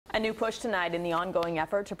A new push tonight in the ongoing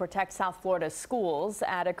effort to protect South Florida's schools.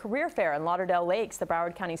 At a career fair in Lauderdale Lakes, the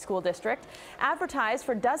Broward County School District advertised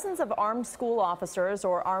for dozens of armed school officers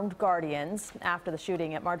or armed guardians after the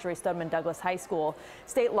shooting at Marjorie Stoneman Douglas High School.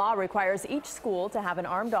 State law requires each school to have an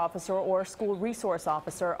armed officer or school resource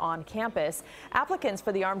officer on campus. Applicants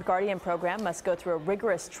for the Armed Guardian program must go through a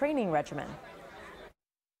rigorous training regimen.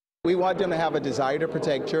 We want them to have a desire to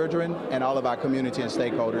protect children and all of our community and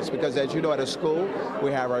stakeholders, because as you know, at a school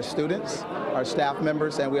we have our students, our staff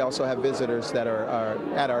members, and we also have visitors that are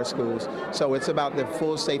at our schools. So it's about the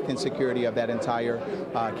full safety and security of that entire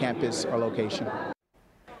campus or location.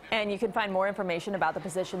 And you can find more information about the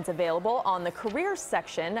positions available on the careers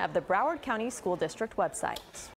section of the Broward County School District website.